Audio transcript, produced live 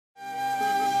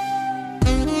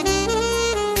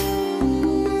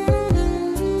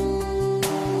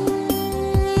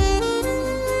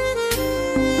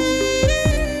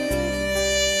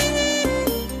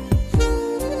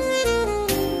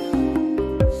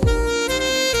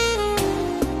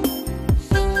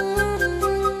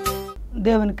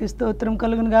దేవునికి స్తోత్రం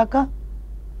కలుగును గాక.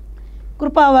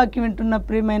 కృపావాక్యం వింటున్న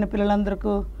ప్రియమైన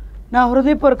పిల్లలందరికీ నా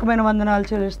హృదయపూర్వకమైన వందనాలు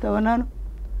చెల్లిస్తూ ఉన్నాను.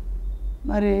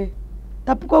 మరి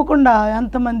తప్పుకోకుండా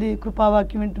ఎంతమంది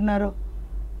కృపావాక్యం వింటున్నారో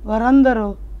వారందరూ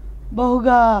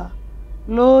బహుగా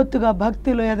లోతుగా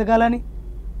భక్తిలో ఎదగాలని,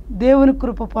 దేవుని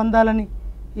కృప పొందాలని,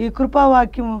 ఈ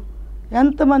కృపావాక్యము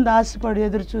ఎంతమంది ఆశపడి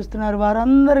ఎదురు చూస్తున్నారు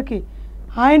వారందరికీ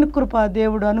ఆయన కృప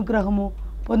దేవుడు అనుగ్రహము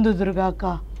పొందుదురుగాక.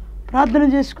 ప్రార్థన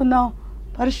చేసుకుందాం.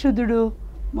 పరిశుద్ధుడు,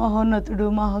 మహోన్నతుడు,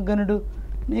 మహాగణుడు,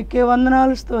 నీకే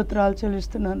వందనాలు స్తోత్రాలు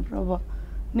చెల్లిస్తున్నాను ప్రభా.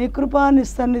 నీ కృపా నీ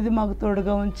సన్నిధి మాకు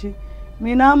తోడుగా ఉంచి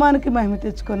మీ నామానికి మహిమ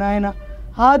తెచ్చుకొని ఆయన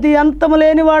ఆది అంతము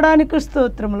లేని వాడానికి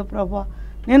స్తోత్రములు ప్రభా.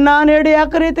 నిన్న నేడు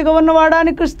ఏకరీతిగా ఉన్న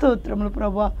వాడానికి స్తోత్రములు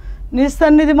ప్రభా. నీ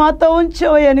సన్నిధి మాతో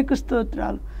ఉంచేవయ్యానికి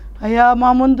స్తోత్రాలు అయ్యా. మా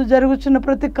ముందు జరుగుతున్న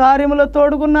ప్రతి కార్యములో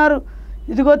తోడుగున్నారు.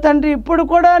 ఇదిగో తండ్రి, ఇప్పుడు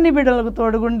కూడా నీ బిడ్డలకు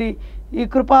తోడుగుండి ఈ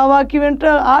కృపావాక్యం వెంట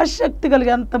ఆసక్తి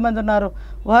కలిగి ఎంతమంది ఉన్నారు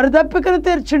వారి దప్పికను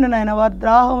తీర్చండి నాయన, వారి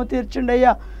దాహము తీర్చండి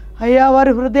అయ్యా. అయ్యా,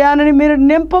 వారి హృదయాన్ని మీరు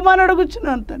నింపమని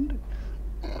అడుగుచున్నాను తండ్రి.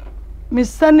 మీ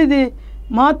సన్నిధి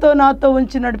మాతో నాతో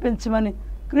ఉంచి నడిపించమని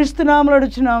క్రీస్తునామములో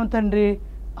అడుగుచున్నాము తండ్రి,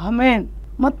 ఆమేన్.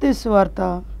 మత్తయి సువార్త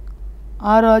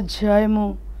 6వ అధ్యాయము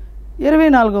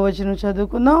 24వ వచనం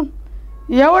చదువుకుందాం.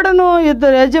 ఎవడను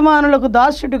ఇద్దరు యజమానులకు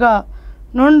దాసుడిగా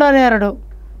నుండనేరడు.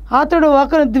 అతడు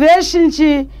ఒకని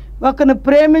ద్వేషించి ఒకని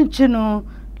ప్రేమించును,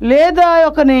 లేదా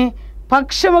ఒకని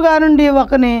పక్షముగా నుండి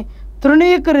ఒకని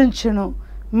తృణీకరించును.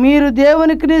 మీరు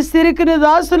దేవునికి సిరికిని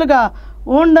దాసులుగా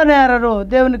ఉండనేరరు.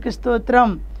 దేవునికి స్తోత్రం.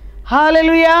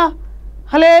 హల్లెలూయా,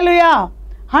 హల్లెలూయా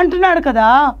అంటున్నాడు కదా.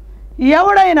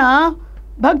 ఎవడైనా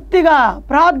భక్తిగా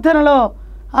ప్రార్థనలో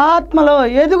ఆత్మలో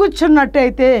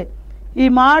ఎదుగుచున్నట్టయితే ఈ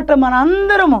మాట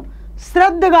మనందరము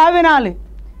శ్రద్ధగా వినాలి.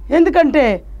 ఎందుకంటే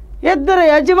ఇద్దరు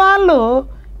యజమానులు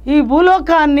ఈ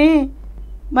భూలోకాన్ని,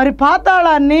 మరి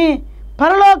పాతాళాన్ని,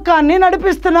 పరలోకాన్ని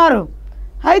నడిపిస్తున్నారు.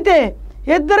 అయితే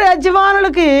ఇద్దరు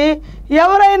యజమానులకి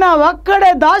ఎవరైనా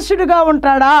ఒక్కడే దాసుడిగా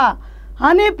ఉంటాడా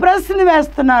అని ప్రశ్న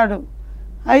వేస్తున్నాడు.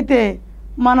 అయితే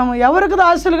మనం ఎవరికి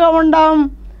దాసులుగా ఉండాం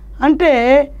అంటే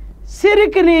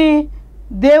సిరికిని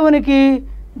దేవునికి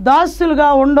దాసులుగా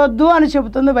ఉండొద్దు అని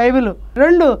చెబుతుంది బైబిల్.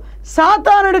 2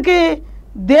 సాతానుడికి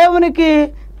దేవునికి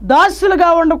దాసులుగా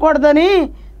ఉండకూడదని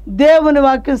దేవుని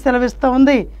వాక్యం సెలవిస్తూ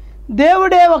ఉంది.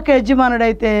 దేవుడే ఒక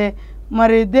యజమానుడైతే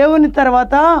మరి దేవుని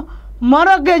తర్వాత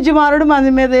మరొక యజమానుడు మన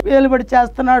మీద వేలుబడి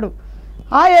చేస్తున్నాడు.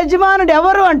 ఆ యజమానుడు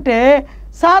ఎవరు అంటే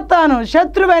సాతాను,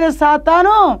 శత్రువైన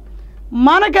సాతాను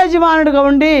మనకు యజమానుడిగా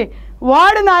ఉండి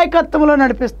వాడి నాయకత్వంలో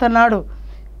నడిపిస్తున్నాడు.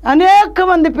 అనేక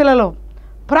మంది పిల్లలు,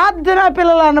 ప్రార్థనా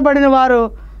పిల్లలు అనబడిన వారు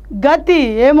గతి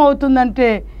ఏమవుతుందంటే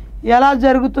ఎలా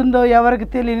జరుగుతుందో ఎవరికి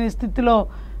తెలియని స్థితిలో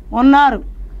ఉన్నారు.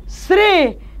 స్త్రీ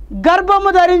గర్భము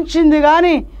ధరించింది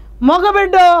కానీ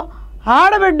మగబిడ్డో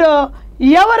ఆడబిడ్డో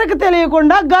ఎవరికి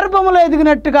తెలియకుండా గర్భములో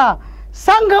ఎదిగినట్టుగా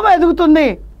సంఘం ఎదుగుతుంది.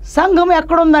 సంఘం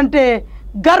ఎక్కడుందంటే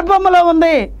గర్భములో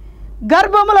ఉంది.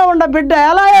 గర్భములో ఉన్న బిడ్డ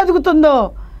ఎలా ఎదుగుతుందో,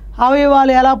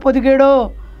 అవయవాలు ఎలా పొదిగాడో,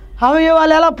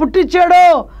 అవయవాలు ఎలా పుట్టించాడో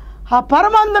ఆ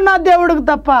పరమందున్న దేవుడికి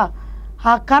తప్ప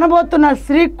ఆ కనబోతున్న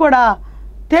స్త్రీకి కూడా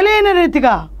తెలియని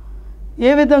రీతిగా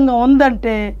ఏ విధంగా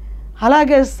ఉందంటే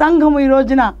అలాగే సంఘము ఈ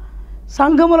రోజున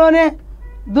సంఘములోనే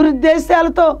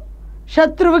దురుద్దేశాలతో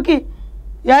శత్రువుకి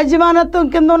యాజమానత్వం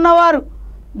కింద ఉన్నవారు,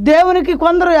 దేవునికి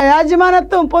కొందరు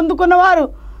యాజమానత్వం పొందుకున్నవారు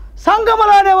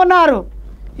సంఘములోనే ఉన్నారు.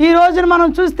 ఈ రోజున మనం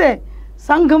చూస్తే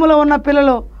సంఘములో ఉన్న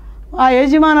పిల్లలు ఆ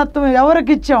యజమానత్వం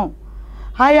ఎవరికి ఇచ్చాం,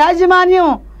 ఆ యాజమాన్యం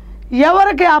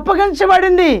ఎవరికి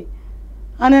అప్పగించబడింది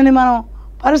అని మనం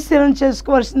పరిశీలన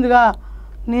చేసుకోవాల్సిందిగా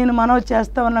నేను మనవి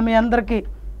చేస్తా ఉన్నా మీ అందరికీ.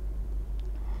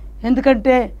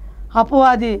 ఎందుకంటే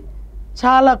అపవాది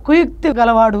చాలా కుయుక్తి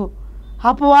గలవాడు.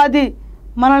 అపవాది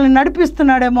మనల్ని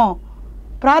నడిపిస్తున్నాడేమో,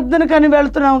 ప్రార్థనకని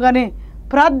వెళుతున్నాం కానీ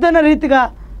ప్రార్థన రీతిగా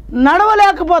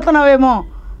నడవలేకపోతున్నావేమో.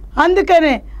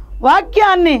 అందుకని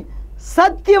వాక్యాన్ని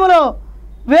సత్యములో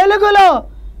వెలుగులో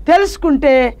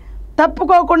తెలుసుకుంటే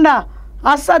తప్పుకోకుండా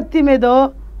అసత్యమేదో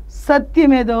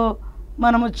సత్యమేదో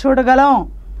మనము చూడగలం.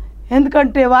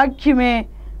 ఎందుకంటే వాక్యమే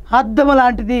అద్దము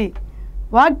లాంటిది,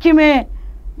 వాక్యమే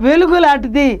వెలుగు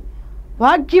లాంటిది.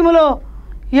 వాక్యములో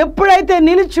ఎప్పుడైతే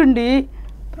నిలుచుండి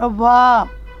ప్రభువా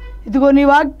ఇదిగో నీ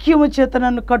వాక్యము చేత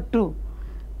నన్ను కట్టు,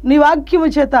 నీ వాక్యము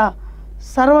చేత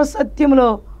సర్వసత్యములో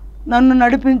నన్ను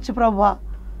నడిపించు ప్రభువా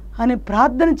అని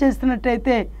ప్రార్థన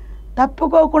చేస్తున్నట్టయితే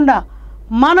తప్పుకోకుండా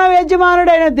మన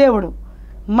యజమానుడైన దేవుడు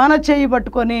మన చేయి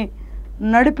పట్టుకొని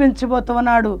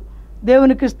నడిపించబోతున్నాడు.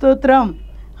 దేవునికి స్తోత్రం.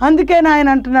 అందుకే ఆయన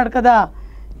అంటున్నాడు కదా,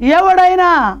 ఎవడైనా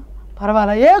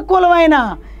పర్వాలా, ఏ కులమైనా,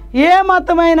 ఏ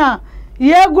మతమైనా,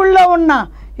 ఏ గుళ్ళో ఉన్నా,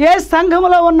 ఏ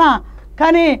సంఘములో ఉన్నా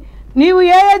కానీ నీవు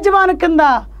ఏ యజమాని కింద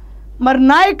మరి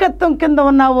నాయకత్వం కింద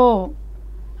ఉన్నావు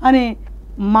అని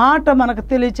మాట మనకు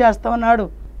తెలియచేస్తా ఉన్నాడు.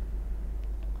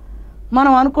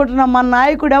 మనం అనుకుంటున్నాం మన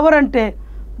నాయకుడు ఎవరంటే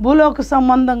భూలోక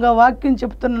సంబంధంగా వాక్యం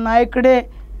చెప్తున్న నాయకుడే,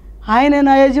 ఆయనే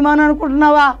నా యజమాని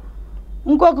అనుకుంటున్నావా?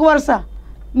 ఇంకొక వరుస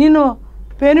నిన్ను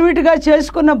పెనిమిటిగా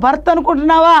చేసుకున్న భర్త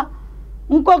అనుకుంటున్నావా?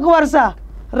 ఇంకొక వరుస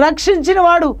రక్షించిన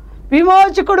వాడు,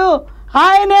 విమోచకుడు,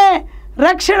 ఆయనే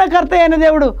రక్షణకర్త అయిన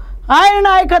దేవుడు, ఆయన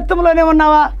నాయకత్వంలోనే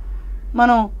ఉన్నావా?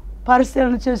 మనం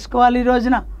పరిశీలన చేసుకోవాలి. ఈ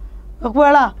రోజున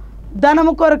ఒకవేళ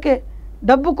ధనము కొరకే,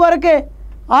 డబ్బు కొరకే,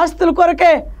 ఆస్తుల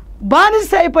కొరకే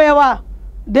బానిస అయిపోయావా?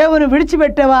 దేవుని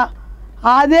విడిచిపెట్టావా?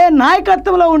 అదే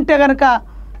నాయకత్వంలో ఉంటే కనుక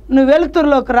నువ్వు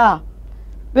వెలుతురులోకి రా,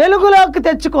 వెలుగులోకి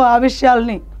తెచ్చుకో. ఆ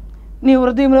విషయాల్ని నీ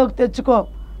హృదయంలోకి తెచ్చుకో.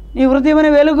 నీ హృదయం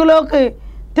వెలుగులోకి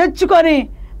తెచ్చుకొని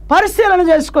పరిశీలన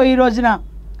చేసుకో ఈ రోజున.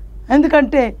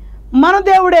 ఎందుకంటే మన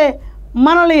దేవుడే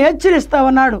మనల్ని హెచ్చరిస్తా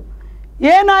ఉన్నాడు.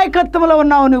 ఏ నాయకత్వంలో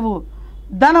ఉన్నావు నువ్వు?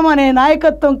 ధనం అనే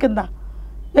నాయకత్వం కింద,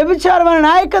 వ్యభిచారం అనే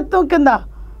నాయకత్వం కింద,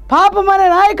 పాపం అనే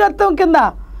నాయకత్వం కింద,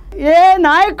 ఏ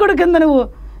నాయకుడి కింద నువ్వు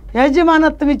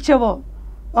యజమానత్వం ఇచ్చావో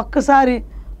ఒక్కసారి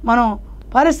మనం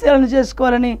పరిశీలన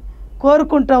చేసుకోవాలని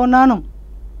కోరుకుంటూ ఉన్నాను.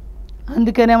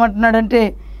 అందుకనేమంటున్నాడంటే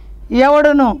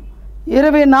ఎవడును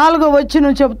 24వ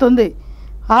వచనం చెబుతుంది,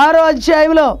 6వ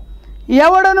అధ్యాయంలో,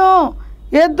 ఎవడును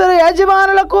ఇద్దరు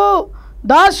యజమానులకు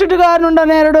దాసుడిగా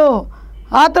నుండనేరడు,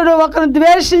 అతడు ఒకరిని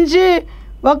ద్వేషించి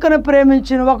ఒకరిని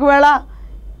ప్రేమించును. ఒకవేళ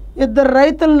ఇద్దరు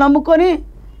రైతులు నమ్ముకొని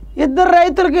ఇద్దరు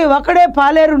రైతులకి ఒకడే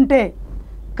పాలేరుంటే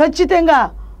ఖచ్చితంగా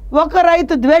ఒక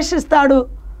రైతు ద్వేషిస్తాడు,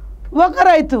 ఒక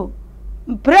రైతు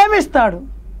ప్రేమిస్తాడు.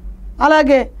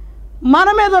 అలాగే మన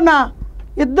మీద ఉన్న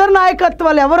ఇద్దరు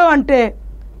నాయకత్వాలు ఎవరు అంటే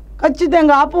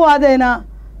ఖచ్చితంగా అపవాదైన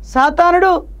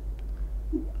సాతానుడు,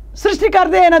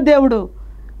 సృష్టికర్త అయిన దేవుడు.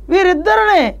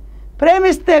 వీరిద్దరిని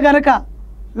ప్రేమిస్తే గనక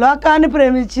లోకాన్ని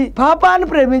ప్రేమించి పాపాన్ని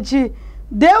ప్రేమించి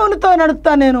దేవునితో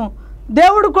నడుస్తా, నేను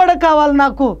దేవుడు కూడా కావాలి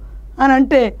నాకు అని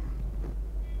అంటే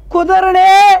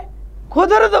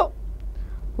కుదరదు.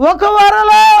 ఒక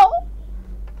వరలో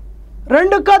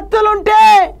 2 కత్తులుంటే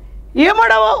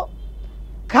ఇమడవు,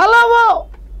 కలవు.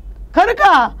 కనుక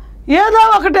ఏదో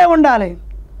ఒకటే ఉండాలి.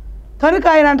 కనుక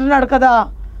ఆయన అంటున్నాడు కదా,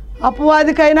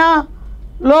 అపవాదికైనా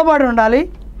లోబడి ఉండాలి,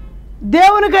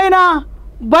 దేవునికైనా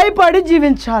భయపడి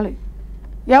జీవించాలి.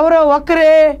 ఎవరో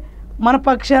ఒక్కరే మన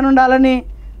పక్షాన ఉండాలని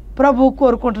ప్రభు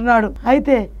కోరుకుంటున్నాడు.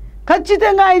 అయితే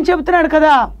ఖచ్చితంగా ఆయన చెబుతున్నాడు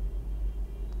కదా,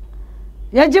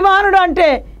 యజమానుడు అంటే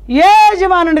ఏ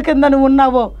యజమానుడి కింద నువ్వు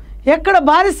ఉన్నావో, ఎక్కడ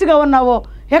బానిసగా ఉన్నావో,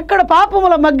 ఎక్కడ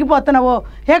పాపములో మగ్గిపోతున్నావో,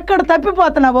 ఎక్కడ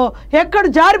తప్పిపోతున్నావో, ఎక్కడ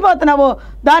జారిపోతున్నావో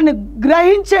దాన్ని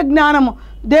గ్రహించే జ్ఞానము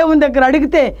దేవుని దగ్గర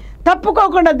అడిగితే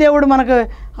తప్పుకోకుండా దేవుడు మనకు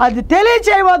అది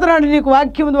తెలియచేయబోతున్నాడు. నీకు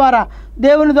వాక్యం ద్వారా,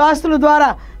 దేవుని దాసుల ద్వారా,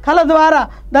 కళ ద్వారా,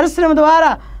 దర్శనం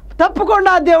ద్వారా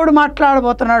తప్పకుండా దేవుడు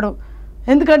మాట్లాడబోతున్నాడు.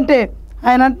 ఎందుకంటే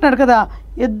ఆయన అంటున్నాడు కదా,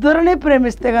 ఇద్దరిని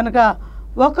ప్రేమిస్తే కనుక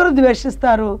ఒకరు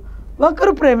ద్వేషిస్తారు,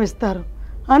 ఒకరు ప్రేమిస్తారు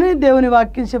అని దేవుని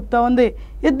వాక్యం చెప్తా ఉంది.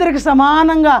 ఇద్దరికి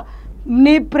సమానంగా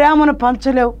నీ ప్రేమను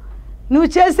పంచలేవు, నువ్వు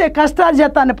చేసే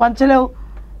కష్టార్జితాన్ని పంచలేవు,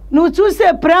 నువ్వు చూసే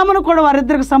ప్రేమను కూడా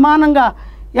వారిద్దరికి సమానంగా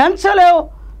ఎంచలేవు.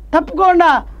 తప్పకుండా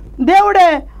దేవుడే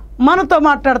మనతో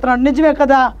మాట్లాడుతున్నాడు. నిజమే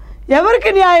కదా, ఎవరికి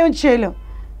న్యాయం చేయలేం.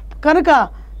 కనుక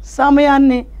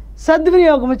సమయాన్ని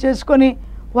సద్వినియోగం చేసుకొని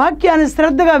వాక్యాన్ని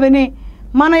శ్రద్ధగా విని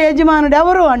మన యజమానుడు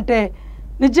ఎవరు అంటే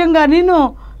నిజంగా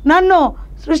నన్ను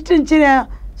సృష్టించిన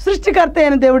సృష్టికర్త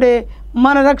అయిన దేవుడే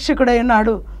మన రక్షకుడై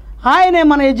ఉన్నాడు. ఆయనే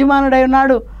మన యజమానుడై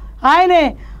ఉన్నాడు. ఆయనే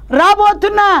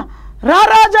రాబోతున్న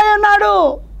రారాజు అయి ఉన్నాడు.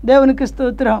 దేవునికి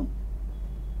స్తోత్రం.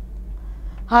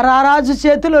 ఆ రారాజు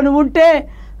చేతిలో నువ్వు ఉంటే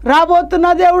రాబోతున్న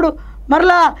దేవుడు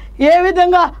మరలా ఏ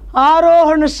విధంగా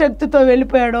ఆరోహణ శక్తితో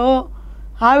వెళ్ళిపోయాడో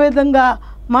ఆ విధంగా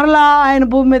మరలా ఆయన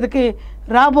భూమి మీదకి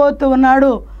రాబోతూ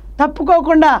ఉన్నాడు.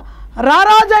 తప్పుకోకుండా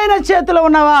రారాజు అయిన చేతిలో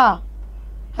ఉన్నావా?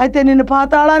 అయితే నిన్ను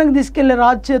పాతాళానికి తీసుకెళ్ళి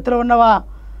రాజు చేతిలో ఉన్నవా?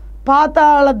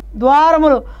 పాతాళ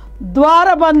ద్వారములు,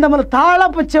 ద్వారబంధములు,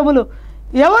 తాళపు చెవులు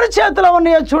ఎవరి చేతిలో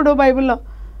ఉన్నాయో చూడు. బైబిల్లో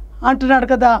అంటున్నాడు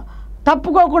కదా,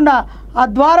 తప్పుకోకుండా ఆ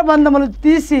ద్వారబంధములు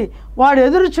తీసి వాడు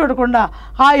ఎదురు చూడకుండా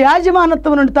ఆ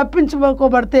యాజమానత్వం నుండి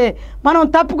తప్పించుకోబడితే మనం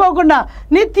తప్పుకోకుండా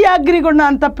నిత్య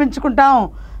అగ్నిగుండాన్ని తప్పించుకుంటాం,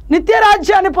 నిత్య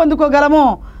రాజ్యాన్ని పొందుకోగలము.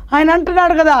 ఆయన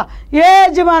అంటున్నాడు కదా, ఏ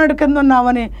యజమానుడి కింద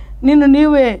ఉన్నామని నిన్ను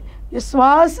నీవే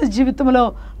విశ్వాస జీవితంలో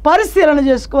పరిశీలన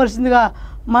చేసుకోవాల్సిందిగా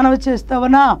మనవి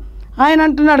చేస్తావనా? ఆయన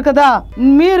అంటున్నాడు కదా,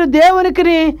 మీరు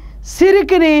దేవునికి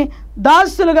సిరికిని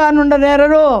దాసులుగా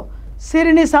నుండనేరరు.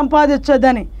 సిరిని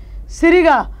సంపాదించొద్దని,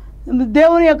 సిరిగా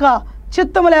దేవుని యొక్క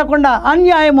చిత్తము లేకుండా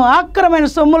అన్యాయము ఆక్రమైన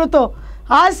సొమ్ములతో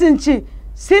ఆశించి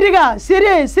సిరిగా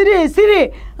సిరి సిరి సిరి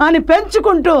అని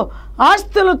పెంచుకుంటూ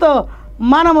ఆస్తులతో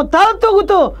మనము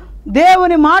తలతూగుతూ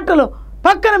దేవుని మాటలు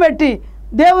పక్కన పెట్టి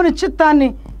దేవుని చిత్తాన్ని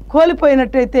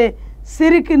కోల్పోయినట్టయితే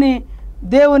సిరికిని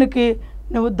దేవునికి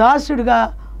నువ్వు దాసుడిగా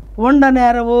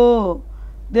ఉండనేరవు.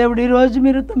 దేవుడు ఈరోజు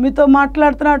మీతో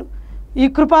మాట్లాడుతున్నాడు. ఈ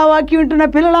కృపావాక్యం వింటున్న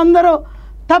పిల్లలందరూ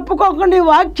తప్పుకోకుండా ఈ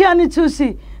వాక్యాన్ని చూసి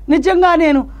నిజంగా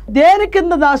నేను దేని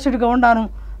కింద దాసుడిగా ఉన్నాను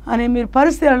అని మీరు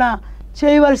పరిశీలన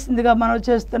చేయవలసిందిగా మనం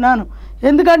చేస్తున్నాను.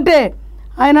 ఎందుకంటే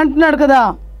ఆయన అంటున్నాడు కదా,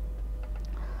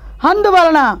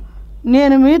 అందువలన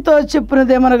నేను మీతో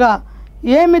చెప్పినదేమనగా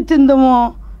ఏమి తిందుమో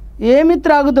ఏమి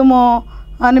త్రాగుదుమో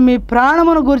అని మీ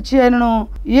ప్రాణమును గురించి అయినను,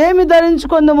 ఏమి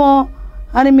ధరించుకుందుమో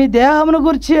అని మీ దేహమును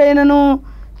గురించి అయినను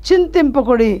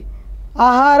చింతింపకుడి.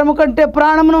 ఆహారము కంటే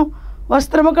ప్రాణమును,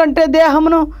 వస్త్రము కంటే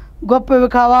దేహమును గొప్పవి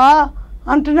కావా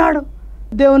అంటున్నాడు.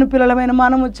 దేవుని పిల్లలమైన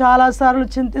మనము చాలాసార్లు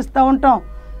చింతిస్తూ ఉంటాం.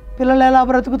 పిల్లలు ఎలా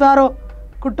బ్రతుకుతారో,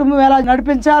 కుటుంబం ఎలా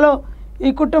నడిపించాలో,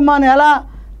 ఈ కుటుంబాన్ని ఎలా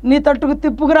నీ తట్టుకు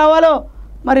తిప్పుకురావాలో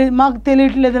మరి మాకు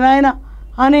తెలియట్లేదు నాయన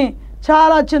అని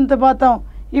చాలా చింతపోతాం.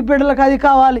 ఈ బిడ్డలకు అది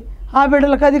కావాలి, ఆ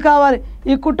బిడ్డలకు అది కావాలి,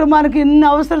 ఈ కుటుంబానికి ఇన్ని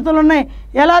అవసరతలు ఉన్నాయి,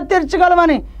 ఎలా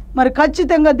తీర్చగలమని మరి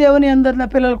ఖచ్చితంగా దేవుని అందరిన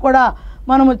పిల్లలు కూడా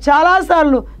మనము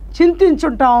చాలాసార్లు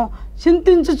చింతించుంటాం,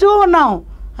 చింతించుచూ ఉన్నాం.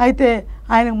 అయితే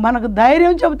ఆయన మనకు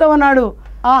ధైర్యం చెబుతా ఉన్నాడు.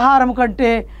 ఆహారం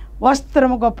కంటే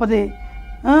వస్త్రము గొప్పది,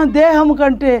 దేహము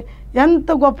కంటే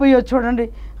ఎంత గొప్పయో చూడండి.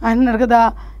 ఆయన అన్నాడు కదా,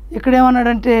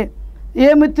 ఇక్కడేమన్నాడంటే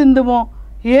ఏమి తిందుమో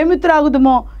ఏమి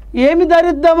త్రాగుదమో ఏమి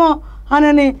ధరిద్దామో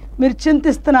అని మీరు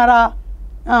చింతిస్తున్నారా?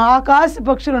 ఆకాశ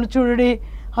పక్షులను చూడండి,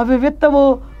 అవి విత్తవు,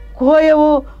 కోయవు,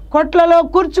 కొట్లలో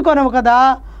కూర్చుకొనవు కదా,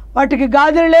 వాటికి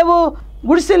గాదిలు లేవు,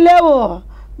 గుడిసెలు లేవు,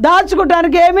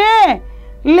 దాచుకోవటానికి ఏమీ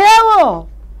లేవు.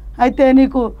 అయితే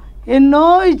నీకు ఎన్నో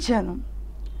ఇచ్చాను.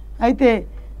 అయితే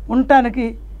ఉండటానికి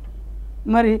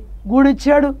మరి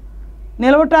గూడిచ్చాడు,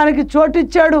 నిలవటానికి చోటు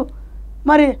ఇచ్చాడు,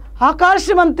 మరి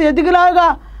ఆకాశం అంత ఎదిగిలాగా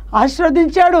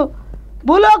ఆశీర్వదించాడు,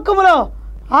 భూలోకములో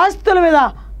ఆస్తుల మీద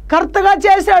కర్తగా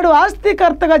చేశాడు,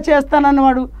 ఆస్తికర్తగా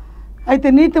చేస్తానన్నవాడు. అయితే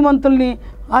నీతిమంతుల్ని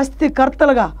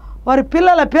ఆస్తికర్తలుగా, వారి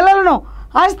పిల్లలను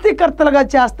ఆస్తికర్తలుగా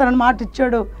చేస్తానని మాట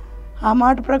ఇచ్చాడు. ఆ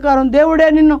మాట ప్రకారం దేవుడే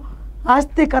నిన్ను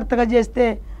ఆస్తికర్తగా చేస్తే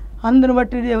అందును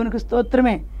బట్టి దేవునికి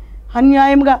స్తోత్రమే.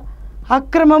 అన్యాయంగా,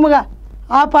 అక్రమముగా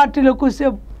ఆ పార్టీలో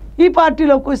కూసేపు, ఈ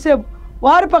పార్టీలో కూసేపు,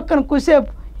 వారి పక్కన కూసేపు,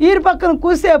 వీరి పక్కన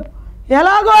కూసేపు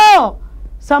ఎలాగో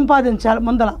సంపాదించాలి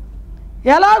ముందల,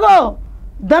 ఎలాగో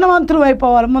ధనవంతులు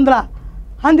అయిపోవాలి ముందల.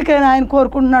 అందుకని ఆయన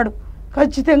కోరుకుంటున్నాడు,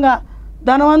 ఖచ్చితంగా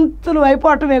ధనవంతులు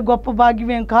అయిపోవటమే గొప్ప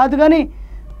భాగ్యమేం కాదు, కానీ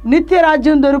నిత్య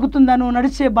రాజ్యం దొరుకుతుందా నువ్వు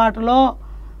నడిచే బాటలో.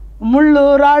 ముళ్ళు,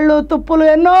 రాళ్ళు, తుప్పులు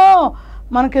ఎన్నో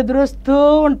మనకు ఎదురొస్తూ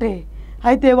ఉంటాయి.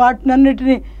 అయితే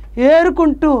వాటినన్నిటినీ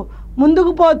ఏరుకుంటూ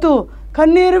ముందుకు పోతూ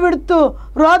కన్నీరు విడుతూ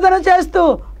రోదన చేస్తూ,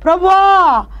 ప్రభువా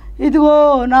ఇదిగో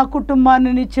నా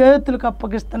కుటుంబాన్ని నీ చేతులకు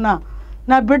అప్పగిస్తున్నా,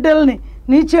 నా బిడ్డల్ని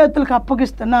నీ చేతులకు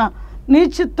అప్పగిస్తున్నా, నీ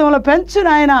చిత్తంలో పెంచు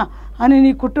నాయనా అని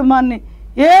నీ కుటుంబాన్ని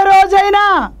ఏ రోజైనా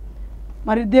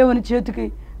మరి దేవుని చేతికి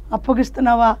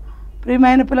అప్పగిస్తున్నావా?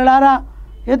 ప్రియమైన పిల్లలారా,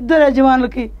 ఇద్దరు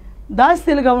యజమానులకి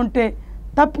దాస్యులుగా ఉంటే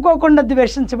తప్పుకోకుండా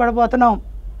ద్వేషించబడబోతున్నాం.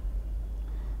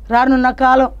 రానున్న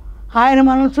కాలం ఆయన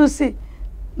మనల్ని చూసి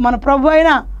మన ప్రభు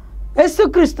అయిన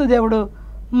యేసుక్రీస్తు దేవుడు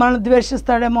మనల్ని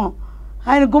ద్వేషిస్తాడేమో.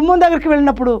 ఆయన గుమ్మం దగ్గరికి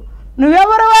వెళ్ళినప్పుడు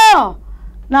నువ్వెవరవో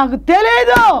నాకు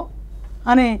తెలియదు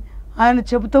అని ఆయన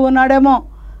చెబుతూ ఉన్నాడేమో.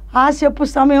 ఆ చెప్పు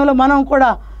సమయంలో మనం కూడా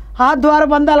ఆ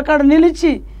ద్వారబంధాల కాడ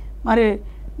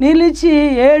నిలిచి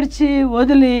ఏడ్చి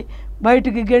వదిలి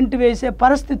బయటికి గెంటి వేసే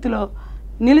పరిస్థితిలో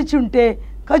నిలిచుంటే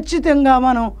ఖచ్చితంగా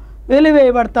మనం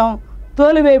వెలివేయబడతాం,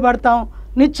 తోలివేయబడతాం.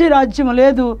 నిత్య రాజ్యం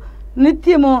లేదు,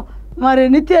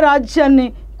 నిత్య రాజ్యాన్ని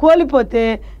కోల్పోతే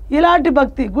ఇలాంటి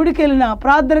భక్తి, గుడికి వెళ్ళినా,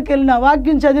 ప్రార్థనకి వెళ్ళినా,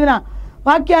 వాక్యం చదివినా,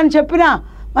 వాక్యాన్ని చెప్పినా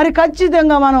మరి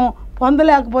ఖచ్చితంగా మనం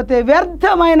పొందలేకపోతే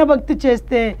వ్యర్థమైన భక్తి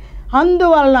చేస్తే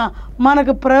అందువలన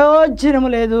మనకు ప్రయోజనం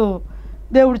లేదు.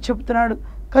 దేవుడు చెప్తున్నాడు,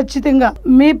 ఖచ్చితంగా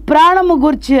మీ ప్రాణము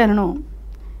గూర్చి అనను,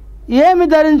 ఏమి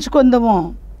ధరించుకుందామో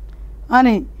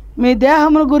అని మీ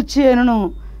దేహమును గూర్చి అనను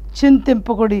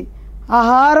చింతింపకుడి.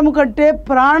 ఆహారము కంటే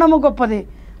ప్రాణము గొప్పది.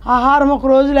 ఆహారం ఒక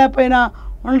రోజు లేకపోయినా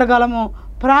ఉండగలము,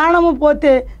 ప్రాణము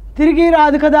పోతే తిరిగి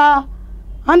రాదు కదా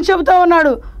అని చెబుతూ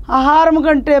ఉన్నాడు. ఆహారము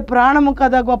కంటే ప్రాణము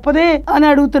కదా గొప్పది అని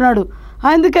అడుగుతున్నాడు.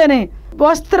 అందుకని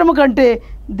వస్త్రము కంటే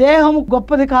దేహము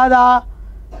గొప్పది కాదా?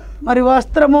 మరి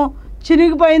వస్త్రము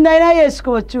చిరిగిపోయిందైనా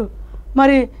వేసుకోవచ్చు,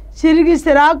 మరి చిరిగి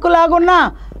సిరాకులాగున్నా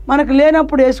మనకు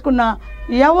లేనప్పుడు వేసుకున్నా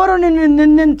ఎవరు నిన్ను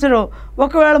నిందించరు.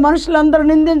 ఒకవేళ మనుషులందరూ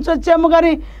నిందించవచ్చేమో,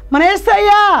 కానీ మన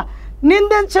యేసయ్య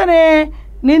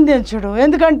నిందించడు.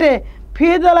 ఎందుకంటే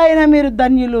పేదలైన మీరు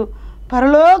ధన్యులు,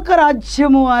 పరలోక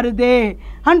రాజ్యము వారిదే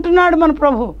అంటున్నాడు మన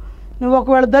ప్రభు. నువ్వు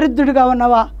ఒకవేళ దరిద్రుడిగా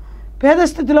ఉన్నావా, పేద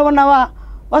స్థితిలో ఉన్నావా,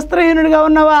 వస్త్రహీనుడిగా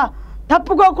ఉన్నావా,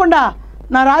 తప్పుకోకుండా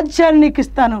నా రాజ్యాన్ని నీకు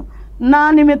ఇస్తాను. నా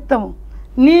నిమిత్తం,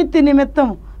 నీతి నిమిత్తం,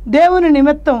 దేవుని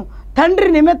నిమిత్తం, తండ్రి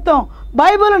నిమిత్తం,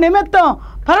 బైబిల్ నిమిత్తం,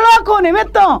 పరలోకం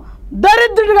నిమిత్తం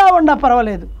దరిద్రుడిగా ఉన్నా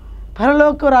పర్వాలేదు,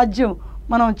 పరలోక రాజ్యం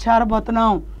మనం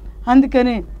చేరబోతున్నాం.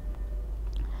 అందుకని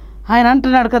ఆయన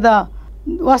అంటున్నాడు కదా,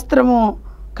 వస్త్రము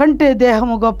కంటే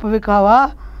దేహము గొప్పవి కావా?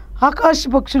 ఆకాశ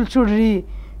పక్షులు చూడుడి,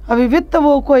 అవి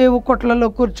విత్తవు కోయవు, కొట్లలో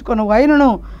కూర్చుకొని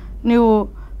అయినను నీవు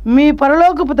మీ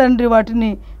పరలోకపు తండ్రి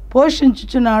వాటిని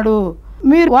పోషించుచున్నాడు.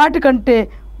 మీరు వాటికంటే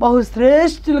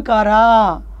బహుశ్రేష్ఠులు కారా?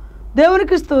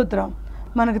 దేవునికి స్తోత్రం.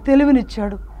 మనకు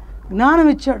తెలివినిచ్చాడు, జ్ఞానం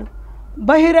ఇచ్చాడు,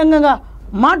 బహిరంగంగా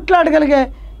మాట్లాడగలిగే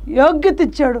యోగ్యత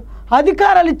ఇచ్చాడు,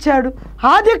 అధికారాలు ఇచ్చాడు,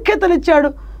 ఆధిక్యతలు ఇచ్చాడు.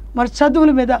 మరి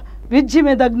చదువుల మీద, విద్య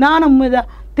మీద, జ్ఞానం మీద,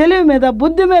 తెలివి మీద,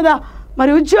 బుద్ధి మీద,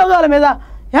 మరి ఉద్యోగాల మీద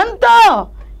ఎంతో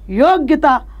యోగ్యత,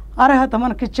 అర్హత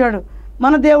మనకిచ్చాడు.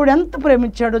 మన దేవుడు ఎంత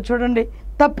ప్రేమించాడో చూడండి.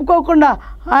 తప్పుకోకుండా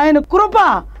ఆయన కృప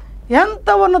ఎంత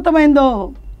ఉన్నతమైందో,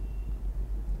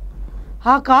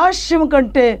 ఆకాశం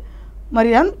కంటే మరి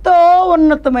ఎంతో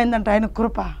ఉన్నతమైందంట ఆయన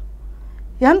కృప.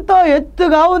 ఎంతో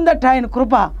ఎత్తుగా ఉందట ఆయన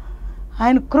కృప.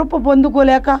 ఆయన కృప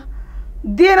పొందుకోలేక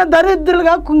దీన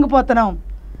దరిద్రులుగా కుంగిపోతున్నాం.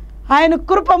 ఆయన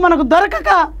కృప మనకు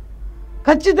దొరకక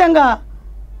ఖచ్చితంగా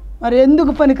మరి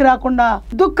ఎందుకు పనికి రాకుండా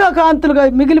దుఃఖకాంతులుగా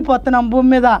మిగిలిపోతున్నాం, భూమి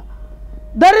మీద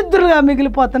దరిద్రులుగా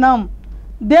మిగిలిపోతున్నాం.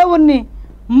 దేవుణ్ణి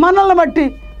మనల్ని బట్టి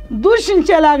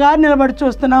దూషించేలాగా నిలబడి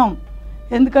చూస్తున్నాం.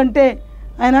 ఎందుకంటే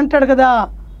ఆయన అంటాడు కదా,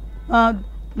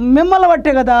 మిమ్మల్ని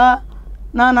బట్టే కదా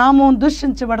నా నామం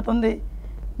దూషించబడుతుంది,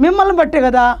 మిమ్మల్ని బట్టే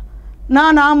కదా నా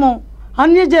నామం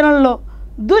అన్యజనుల్లో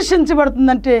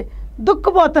దూషించబడుతుందంటే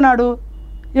దుఃఖపోతున్నాడు,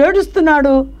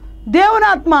 ఏడుస్తున్నాడు. దేవుని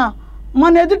ఆత్మ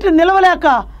మన ఎదుట నిలవలేక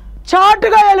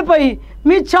చాటుగా వెళ్ళిపోయి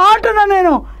మీ చాటున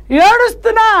నేను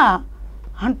ఏడుస్తున్నా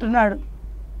అంటున్నాడు.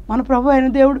 మన ప్రభు అయిన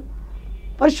దేవుడు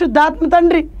పరిశుద్ధాత్మ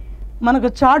తండ్రి మనకు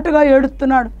చాటుగా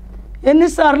ఏడుస్తున్నాడు.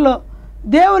 ఎన్నిసార్లు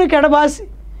దేవునికి ఎడబాసి,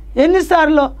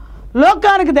 ఎన్నిసార్లు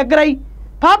లోకానికి దగ్గరై,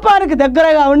 పాపానికి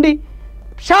దగ్గరగా ఉండి,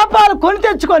 శాపాలు కొని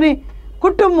తెచ్చుకొని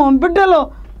కుటుంబం, బిడ్డలో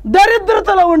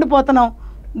దరిద్రతలో ఉండిపోతున్నాం.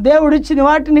 దేవుడిచ్చిన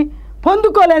వాటిని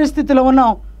పొందుకోలేని స్థితిలో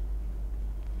ఉన్నాం.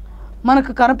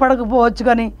 మనకు కనపడకపోవచ్చు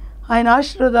కానీ ఆయన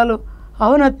ఆశీర్వాదాలు,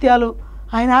 ఔన్నత్యాలు,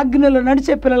 ఆయన ఆజ్ఞలో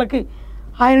నడిచే పిల్లలకి,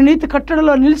 ఆయన నీతి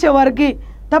కట్టడలో నిలిచే వారికి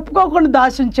తప్పుకోకుండా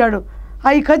దాచించాడు.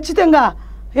 అవి ఖచ్చితంగా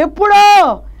ఎప్పుడో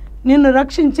నిన్ను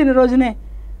రక్షించిన రోజునే,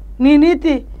 నీ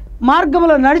నీతి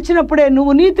మార్గంలో నడిచినప్పుడే,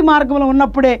 నువ్వు నీతి మార్గంలో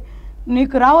ఉన్నప్పుడే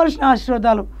నీకు రావాల్సిన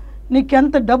ఆశీర్వాదాలు, నీకు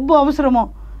ఎంత డబ్బు అవసరమో,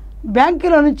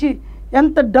 బ్యాంకులో నుంచి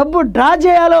ఎంత డబ్బు డ్రా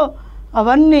చేయాలో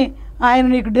అవన్నీ ఆయన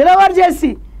నీకు డెలివర్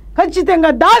చేసి ఖచ్చితంగా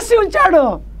దాచి ఉంచాడు.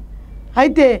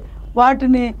 అయితే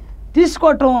వాటిని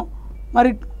తీసుకోవటం మరి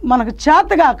మనకు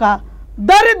చేతగాక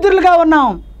దరిద్రులుగా ఉన్నాం.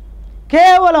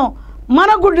 కేవలం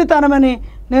మన గుడ్డితనమని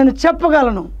నేను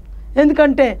చెప్పగలను.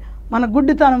 ఎందుకంటే మన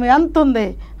గుడ్డితనం ఎంత ఉంది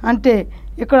అంటే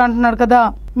ఇక్కడ అంటున్నాడు కదా,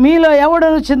 మీలో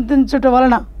ఎవడను చింతించుట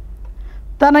వలన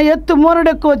తన ఎత్తు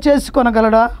మూరడెక్కువ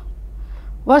చేసుకొనగలడా?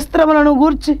 వస్త్రములను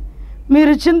గూర్చి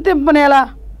మీరు చింతింపనేలా?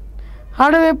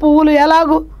 అడవి పువ్వులు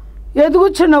ఎలాగూ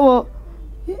ఎదుగుచున్నవో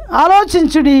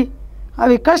ఆలోచించుడి.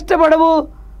 అవి కష్టపడవు,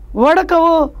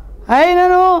 వడకవు,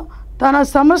 అయినను తన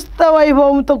సమస్త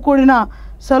వైభవంతో కూడిన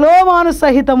సొలొమోను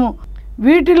సహితము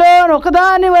వీటిలో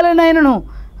ఒకదాని వలనైనను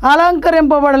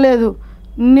అలంకరింపబడలేదు.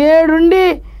 నేడుండి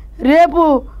రేపు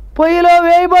పొయ్యిలో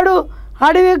వేయబడు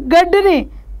అడవి గడ్డిని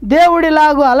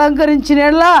దేవుడిలాగు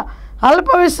అలంకరించినలా అల్ప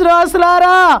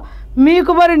విశ్వాసులారా,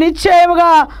 మీకు మరి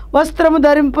నిశ్చయముగా వస్త్రము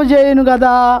ధరింపజేయును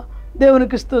కదా.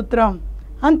 దేవునికి స్తోత్రం.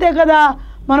 అంతే కదా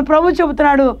మన ప్రభు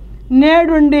చెబుతున్నాడు,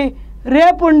 నేడుండి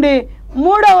రేపుండి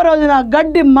మూడవ రోజున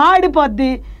గడ్డి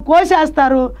మాడిపోద్ది,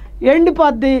 కోసేస్తారు,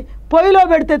 ఎండిపోద్ది, పొయ్యిలో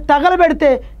పెడితే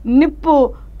తగలబెడితే నిప్పు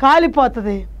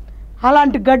కాలిపోతుంది.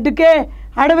 అలాంటి గడ్డికే,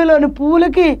 అడవిలోని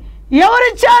పువ్వులకి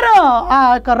ఎవరిచ్చారు ఆ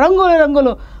యొక్క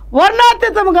రంగులు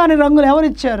వర్ణాతీతం కాని రంగులు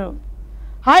ఎవరిచ్చారు?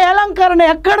 ఆ అలంకరణ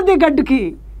ఎక్కడిది గడ్డికి?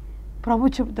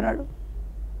 ప్రభు చెబుతున్నాడు,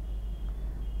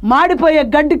 మాడిపోయే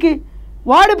గడ్డికి,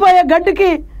 వాడిపోయే గడ్డికి,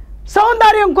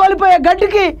 సౌందర్యం కోల్పోయే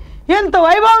గడ్డికి ఎంత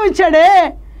వైభవం ఇచ్చాడే.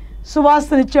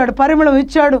 సువాసన ఇచ్చాడు, పరిమళం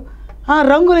ఇచ్చాడు,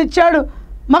 రంగులు ఇచ్చాడు,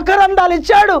 మకరందాలు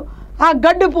ఇచ్చాడు. ఆ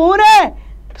గడ్డి పువ్వునే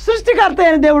సృష్టికర్త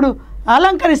అయిన దేవుడు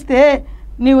అలంకరిస్తే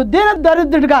నీవు దీన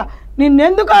దరిద్రుడిగా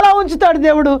నిన్నెందుకు అలా ఉంచుతాడు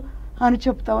దేవుడు అని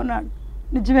చెప్తా ఉన్నాడు.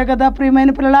 నిజమే కదా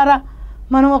ప్రియమైన పిల్లలారా,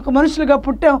 మనం ఒక మనుషులుగా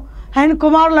పుట్టాం. ఆయన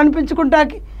కుమారులు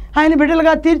అనిపించుకుంటాకి, ఆయన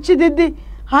బిడ్డలుగా తీర్చిదిద్ది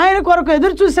ఆయన కొరకు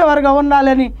ఎదురు చూసేవారుగా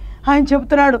ఉండాలని ఆయన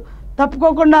చెబుతున్నాడు.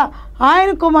 తప్పుకోకుండా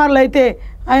ఆయన కుమారులు అయితే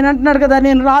ఆయన అంటున్నాడు కదా,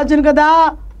 నేను రాజును కదా,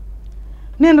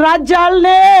 నేను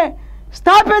రాజ్యాలనే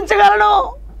స్థాపించగలను.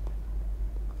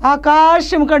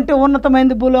 ఆకాశం కంటే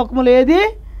ఉన్నతమైనది భూలోకములు ఏది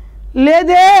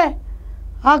లేదే.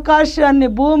 ఆకాశాన్ని,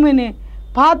 భూమిని,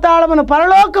 పాతాళమును,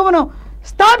 పరలోకమును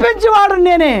స్థాపించేవాడు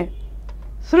నేనే,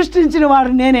 సృష్టించిన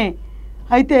వాడు నేనే.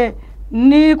 అయితే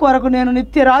నీ కొరకు నేను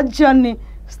నిత్య రాజ్యాన్ని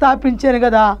స్థాపించాను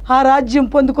కదా. ఆ రాజ్యం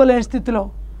పొందుకోలేని స్థితిలో,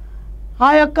 ఆ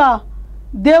యొక్క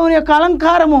దేవుని యొక్క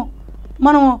అలంకారము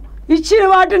మనము ఇచ్చిన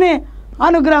వాటిని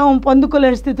అనుగ్రహం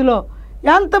పొందుకోలేని స్థితిలో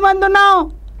ఎంతమంది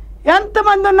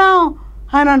ఉన్నాం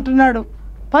ఆయన అంటున్నాడు.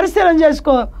 పరిశీలన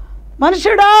చేసుకో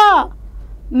మనుషుడా,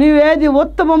 నీవేది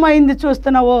ఉత్తమమైంది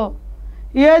చూస్తున్నావో,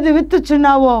 ఏది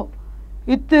విత్తుచున్నావో,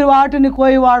 విత్తి వాటిని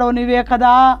కోయివాడో నీవే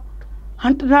కదా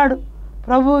అంటున్నాడు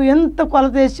ప్రభు. ఎంత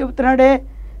కొలత వేసి చెబుతున్నాడే.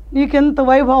 నీకెంత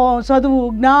వైభవం, చదువు,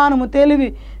 జ్ఞానము, తెలివి,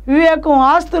 వివేకం,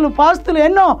 ఆస్తులు, పాస్తులు,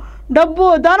 ఎన్నో డబ్బు,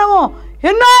 ధనము,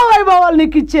 ఎన్నో వైభవాలు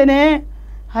నీకు ఇచ్చేనే.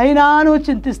 అయినా నువ్వు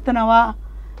చింతిస్తున్నావా?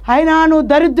 అయినా నువ్వు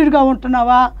దరిద్రుడిగా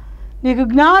ఉంటున్నావా? నీకు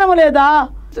జ్ఞానము లేదా?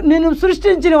 నిన్ను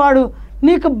సృష్టించిన వాడు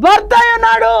నీకు భర్త అయి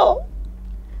ఉన్నాడు.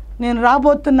 నేను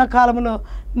రాబోతున్న కాలంలో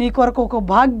నీ కొరకు ఒక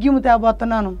భాగ్యము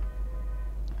తేబోతున్నాను.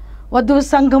 వధువు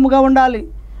సంఘముగా ఉండాలి,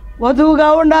 వధువుగా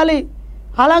ఉండాలి,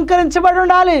 అలంకరించబడి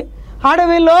ఉండాలి.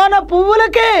 అడవిలోన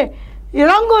పువ్వులకి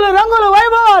రంగులు రంగుల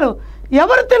వైభవాలు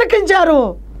ఎవరు తిలకించారు?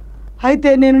 అయితే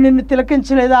నేను నిన్ను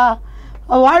తిలకించలేదా?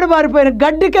 వాడు మారిపోయిన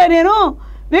గడ్డికే నేను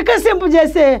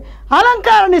వికసింపజేసే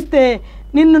అలంకారాన్నిస్తే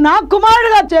నిన్ను నా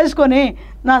కుమారుడిగా చేసుకొని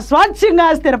నా స్వాచ్ఛంగా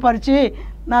స్థిరపరిచి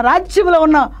నా రాజ్యంలో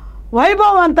ఉన్న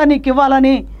వైభవం అంతా నీకు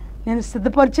ఇవ్వాలని నేను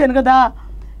సిద్ధపరిచాను కదా.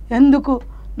 ఎందుకు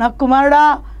నా కుమారుడా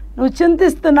నువ్వు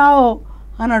చింతిస్తున్నావు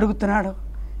అని అడుగుతున్నాడు.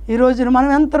 ఈ రోజున మనం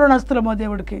ఎంత రుణస్తులమో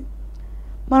దేవుడికి.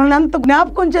 మనల్ని ఎంత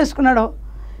జ్ఞాపకం చేసుకున్నాడో,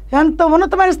 ఎంత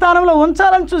ఉన్నతమైన స్థానంలో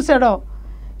ఉంచాలని చూశాడో,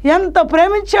 ఎంత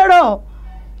ప్రేమించాడో.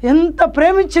 ఎంత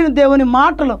ప్రేమించిన దేవుని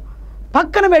మాటలు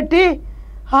పక్కన పెట్టి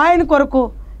ఆయన కొరకు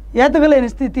ఎదగలేని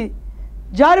స్థితి,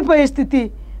 జారిపోయే స్థితి,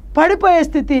 పడిపోయే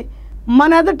స్థితి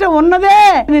మన ఎదుట ఉన్నదే.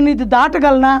 నేను ఇది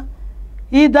దాటగలనా?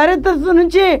 ఈ దరిద్రత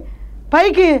నుంచి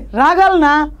పైకి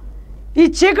రాగలనా? ఈ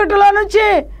చీకటిలో నుంచి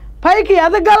పైకి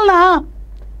ఎదగలనా?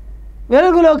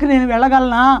 వెలుగులోకి నేను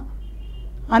వెళ్ళగలనా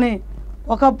అని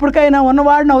ఒకప్పుడికైనా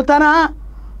ఉన్నవాడిని అవుతానా?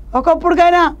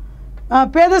 ఒకప్పుడికైనా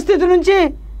పేద స్థితి నుంచి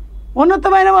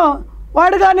ఉన్నతమైన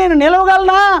వాడిగా నేను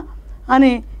నిలవగలనా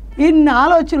అని ఇన్ని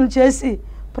ఆలోచనలు చేసి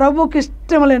ప్రభుకి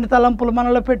ఇష్టం లేని తలంపులు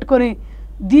మనలో పెట్టుకొని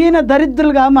దీన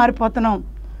దరిద్రులుగా మారిపోతున్నాం.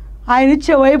 ఆయన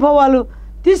ఇచ్చే వైభవాలు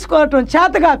తీసుకోవటం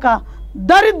చేతగాక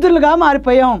దరిద్రులుగా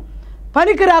మారిపోయాం.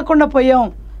 పనికి రాకుండా పోయాం.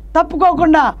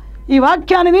 తప్పుకోకుండా ఈ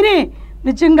వాక్యాన్ని విని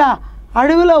నిజంగా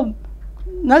అడవిలో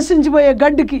నశించిపోయే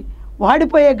గడ్డికి,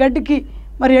 వాడిపోయే గడ్డికి,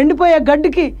 మరి ఎండిపోయే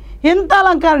గడ్డికి ఎంత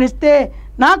అలంకారం ఇస్తే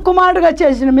నా కుమారుడుగా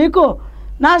చేసిన మీకు,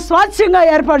 నా స్వాచ్ఛంగా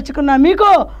ఏర్పరచుకున్న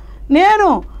మీకు నేను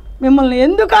మిమ్మల్ని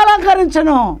ఎందుకు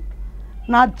అలంకరించను?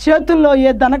 నా చేతుల్లో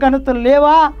ఏ ధనఘనతలు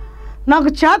లేవా? నాకు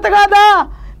చేత కాదా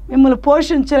మిమ్మల్ని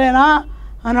పోషించలేనా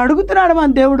అని అడుగుతున్నాడు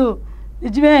మన దేవుడు.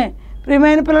 నిజమే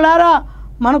ప్రియమైన పిల్లలారా,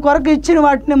 మన కొరకు ఇచ్చిన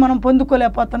వాటిని మనం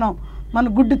పొందుకోలేకపోతున్నాం. మన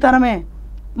గుడ్డితనమే,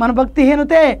 మన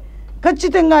భక్తిహీనతే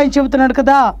ఖచ్చితంగా ఆయన చెబుతున్నాడు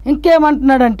కదా.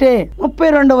 ఇంకేమంటున్నాడంటే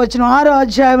 32వ వచనం, 6వ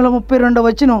అధ్యాయంలో 32వ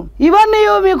వచనం, ఇవన్నీ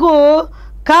మీకు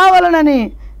కావాలనని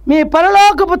మీ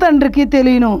పరలోకపు తండ్రికి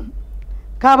తెలియను.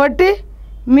 కాబట్టి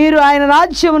మీరు ఆయన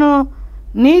రాజ్యమును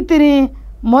నీతిని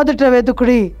మొదట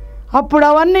వెతుకుడి, అప్పుడు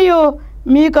అవన్నీ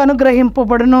మీకు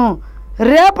అనుగ్రహింపబడును.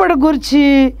 రేపటి గురించి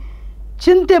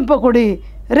చింతింపకుడి,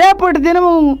 రేపటి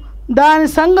దినము దాని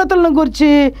సంగతులను గురించి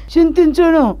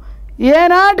చింతించును.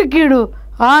 ఏనాటి కీడు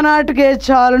ఆనాటికే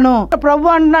చాలును.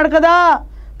 ప్రభు అంటున్నాడు కదా,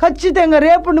 ఖచ్చితంగా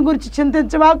రేపటి గురించి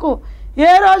చింతించమాకు.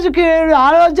 ఏ రోజుకి ఆ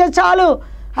రోజే చాలు.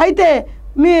 అయితే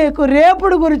మీకు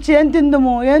రేపుడు గురించి ఏం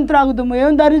తిందుము, ఏం త్రాగుదుము,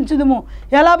 ఏం ధరించుదుము,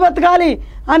 ఎలా బతకాలి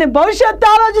అని భవిష్యత్తు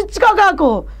ఆలోచించుకోకాకు.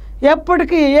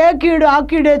 ఎప్పటికీ ఏ కీడు ఆ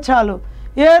కీడే చాలు.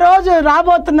 ఏ రోజు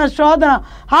రాబోతున్న శోధన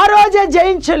ఆ రోజే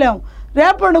జయించలేం.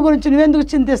 రేపటి గురించి నువ్వెందుకు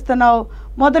చింతిస్తున్నావు?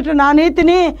 మొదట నా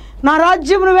నీతిని, నా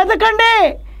రాజ్యమును వెతకండి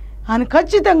అని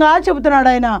ఖచ్చితంగా చెబుతున్నాడు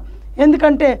ఆయన.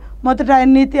 ఎందుకంటే మొదట ఆయన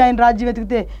నీతి, ఆయన రాజ్యం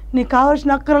వెతికితే నీకు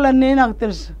కావాల్సిన అక్కరలన్నీ నాకు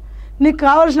తెలుసు, నీకు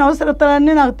కావాల్సిన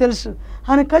అవసరతలన్నీ నాకు తెలుసు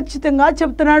అని ఖచ్చితంగా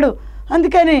చెప్తున్నాడు.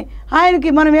 అందుకని ఆయనకి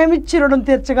మనం ఏమిచ్చి రుణం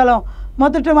తీర్చగలం?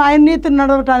 మొదట ఆయన నీతిని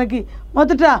నడవటానికి,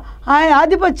 మొదట ఆయన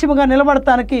ఆధిపత్యముగా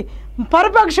నిలబడటానికి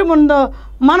పరపక్షం ఉందో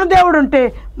మన దేవుడు ఉంటే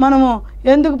మనము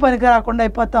ఎందుకు పనికి రాకుండా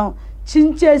అయిపోతాం?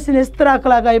 చించేసిన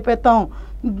ఇస్త్రాకులాగా అయిపోతాం.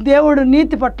 దేవుడు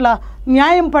నీతి పట్ల,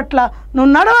 న్యాయం పట్ల నువ్వు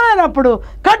నడవలేనప్పుడు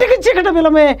కటికి చీకటి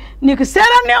విలమే నీకు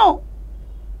శరణ్యం.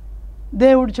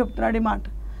 దేవుడు చెప్తున్నాడు ఈ మాట.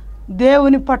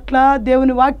 దేవుని పట్ల,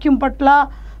 దేవుని వాక్యం పట్ల,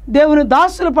 దేవుని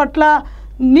దాసుల పట్ల,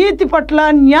 నీతి పట్ల,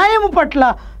 న్యాయము పట్ల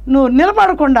నువ్వు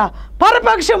నిలబడకుండా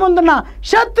పరపక్షం ముందున్న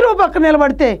శత్రువు పక్క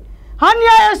నిలబడితే,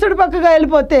 అన్యాయస్తుడి పక్కగా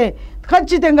వెళ్ళిపోతే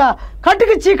ఖచ్చితంగా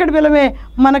కటిక చీకటి బిలమే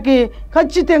మనకి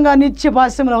ఖచ్చితంగా నిత్య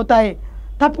భాష్యములు అవుతాయి.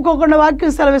 తప్పుకోకుండా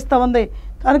వాక్యం సెలవిస్తూ ఉంది.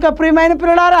 కనుక ప్రియమైన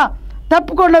పిల్లలారా,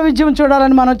 తప్పకుండా విజయం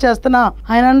చూడాలని మనం చేస్తున్నాం.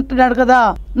 ఆయన అంటున్నాడు కదా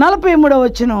 43వ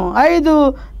వచనం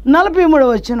 5:43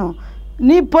 వచనం,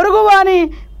 నీ పొరుగువాని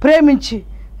ప్రేమించి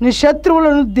నీ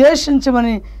శత్రువులను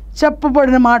ద్వేషించమని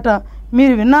చెప్పబడిన మాట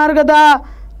మీరు విన్నారు కదా.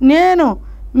 నేను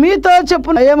మీతో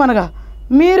చెప్పున ఏమనగా,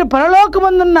 మీరు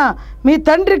పరలోకమందున్న మీ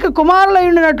తండ్రికి కుమారులై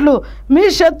ఉండినట్లు మీ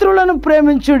శత్రువులను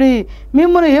ప్రేమించుడి,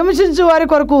 మిమ్మల్ని హింసించు వారి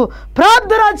కొరకు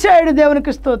ప్రార్థన చేయుడి.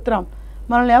 దేవునికి స్తోత్రం.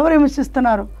 మనల్ని ఎవరు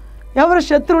హింసిస్తున్నారు? ఎవరు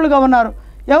శత్రువులుగా ఉన్నారు?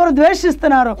 ఎవరు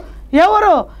ద్వేషిస్తున్నారు?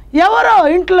 ఎవరో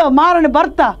ఇంట్లో మారని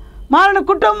భర్త, మారని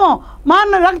కుటుంబం,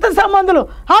 మారని రక్త సంబంధులు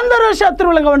అందరూ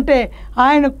శత్రువులుగా ఉంటే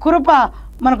ఆయన కృప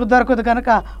మనకు దొరకదు. కనుక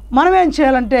మనం ఏం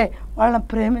చేయాలంటే వాళ్ళని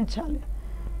ప్రేమించాలి.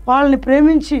 వాళ్ళని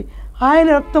ప్రేమించి ఆయన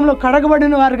రక్తంలో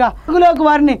కడగబడిన వారుగా అడుగులోకి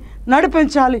వారిని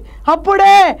నడిపించాలి.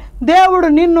 అప్పుడే దేవుడు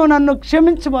నిన్ను నన్ను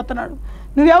క్షమించబోతున్నాడు.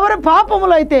 నువ్వెవరి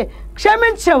పాపములు అయితే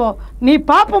క్షమించావో నీ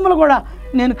పాపములు కూడా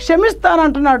నేను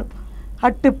క్షమిస్తానంటున్నాడు.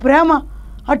 అట్టి ప్రేమ,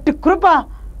 అట్టి కృప,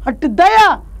 అట్టి దయ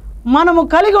మనము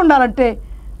కలిగి ఉండాలంటే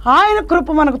ఆయన కృప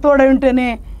మనకు తోడై ఉంటేనే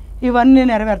ఇవన్నీ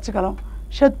నెరవేర్చగలం.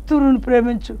 శత్రువుని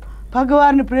ప్రేమించు,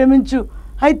 పగవారిని ప్రేమించు,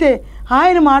 అయితే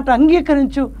ఆయన మాట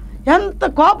అంగీకరించు. ఎంత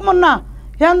కోపమున్నా,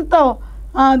 ఎంత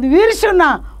వీర్షున్నా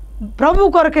ప్రభు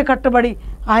కొరకే కట్టబడి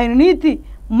ఆయన నీతి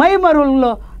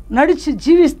మైమరుల్లో నడిచి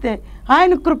జీవిస్తే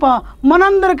ఆయన కృప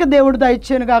మనందరికీ దేవుడు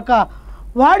దయచేయను గాక.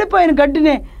 వాడిపోయిన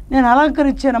గడ్డినే నేను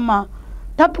అలంకరించానమ్మా.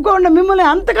 తప్పకుండా మిమ్మల్ని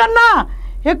అంతకన్నా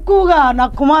ఎక్కువగా నా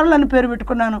కుమారులను పేరు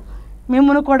పెట్టుకున్నాను.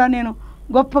 మిమ్మల్ని కూడా నేను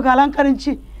గొప్పగా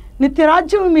అలంకరించి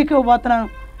నిత్యరాజ్యం మీకు ఇవ్వబోతున్నాను.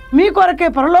 మీ కొరకే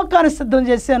పరలోకాన్ని సిద్ధం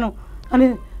చేశాను అని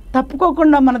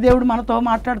తప్పుకోకుండా మన దేవుడు మనతో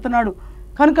మాట్లాడుతున్నాడు.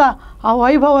 కనుక ఆ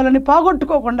వైభవాలని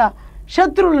పోగొట్టుకోకుండా,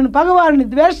 శత్రువులను పగవారిని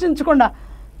ద్వేషించకుండా,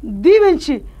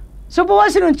 దీవించి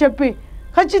శుభవచనం చెప్పి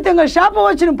ఖచ్చితంగా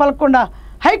శాపవచనం పలకకుండా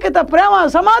ఐక్యత, ప్రేమ,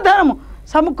 సమాధానము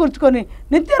సమకూర్చుకొని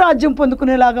నిత్యరాజ్యం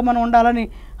పొందుకునేలాగా మనం ఉండాలని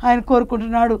ఆయన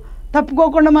కోరుకుంటున్నాడు.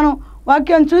 తప్పుకోకుండా మనం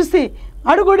వాక్యాన్ని చూసి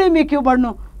అడుగుడి మీకు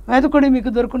ఇవ్వబడును, వెదకుడి మీకు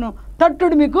దొరుకును,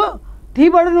 తట్టుడి మీకు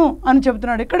తీయబడును అని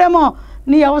చెబుతున్నాడు. ఇక్కడేమో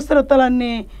నీ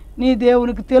అవసరతలన్నీ నీ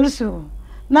దేవునికి తెలుసు,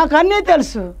 నాకు అన్నీ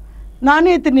తెలుసు, నా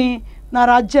నీతిని నా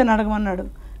రాజ్యాన్ని అడగమన్నాడు.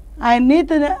 ఆయన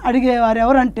నీతిని అడిగేవారు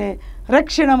ఎవరంటే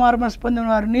రక్షణ మారుమనసు పొందిన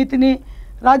వారు నీతిని,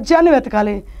 రాజ్యాన్ని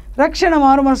వెతకాలి. రక్షణ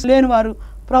మారుమనసు లేనివారు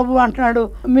ప్రభు అంటున్నాడు,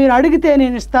 మీరు అడిగితే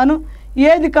నేను ఇస్తాను,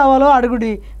 ఏది కావాలో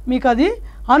అడుగుడి, మీకు అది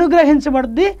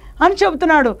అనుగ్రహించబడుద్ది అని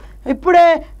చెబుతున్నాడు. ఇప్పుడే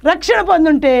రక్షణ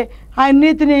పొందుంటే ఆయన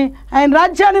నీతిని, ఆయన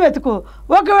రాజ్యాన్ని వెతుకు.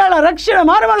 ఒకవేళ రక్షణ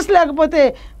మారుమనసు లేకపోతే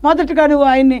మొదటగా నువ్వు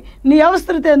ఆయన్ని నీ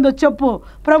అవసరత ఏందో చెప్పు.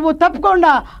 ప్రభు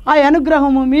తప్పకుండా ఆ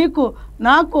అనుగ్రహము మీకు,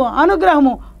 నాకు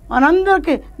అనుగ్రహము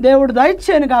మనందరికీ దేవుడు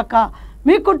దయచేయను గాక.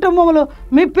 మీ కుటుంబంలో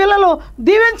మీ పిల్లలు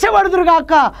దీవించబడుదురు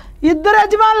గాక. ఇద్దరు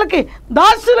యజమానులకి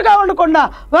దాసులుగా ఉండకుండా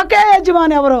ఒకే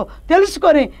యజమాని ఎవరో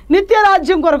తెలుసుకొని నిత్య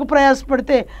రాజ్యం కొరకు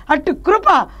ప్రయాసపడితే అట్టి కృప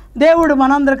దేవుడు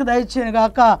మనందరికి దయచేయను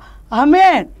గాక.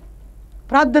 ఆమేన్.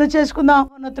 ప్రార్థన చేసుకుందాం.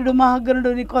 ఉన్నతుడు మహాగణుడు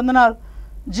నీకు వందనాలు.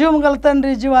 జీవము గల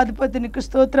తండ్రి, జీవాధిపతి నీకు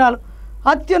స్తోత్రాలు.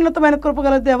 అత్యున్నతమైన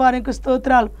కృపగల దేవా నీకు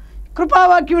స్తోత్రాలు.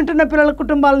 కృపావాక్యం వింటున్న పిల్లల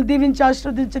కుటుంబాలను దీవించి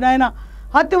ఆశీర్వదించిన ఆయన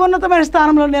అతి ఉన్నతమైన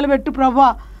స్థానంలో నిలబెట్టు ప్రభా.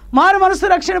 మారు మనసు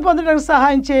రక్షణ పొందడానికి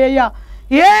సహాయం చేయ్యా.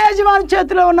 ఏ యజమాని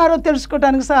చేతిలో ఉన్నారో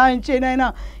తెలుసుకోవడానికి సహాయం చేయను ఆయన.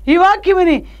 ఈ వాక్యం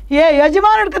విని ఏ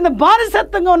యజమానుడి కింద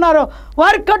బానిసత్వంగా ఉన్నారో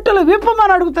వారి కట్టులు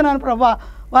విప్పమని అడుగుతున్నాను ప్రభా.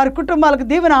 వారి కుటుంబాలకు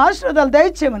దీవెన ఆశీర్వాదాలు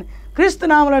దయచేయమని క్రీస్తు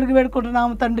నామములో అడిగి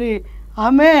వేడుకుంటున్నాము తండ్రి.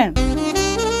 ఆమేన్.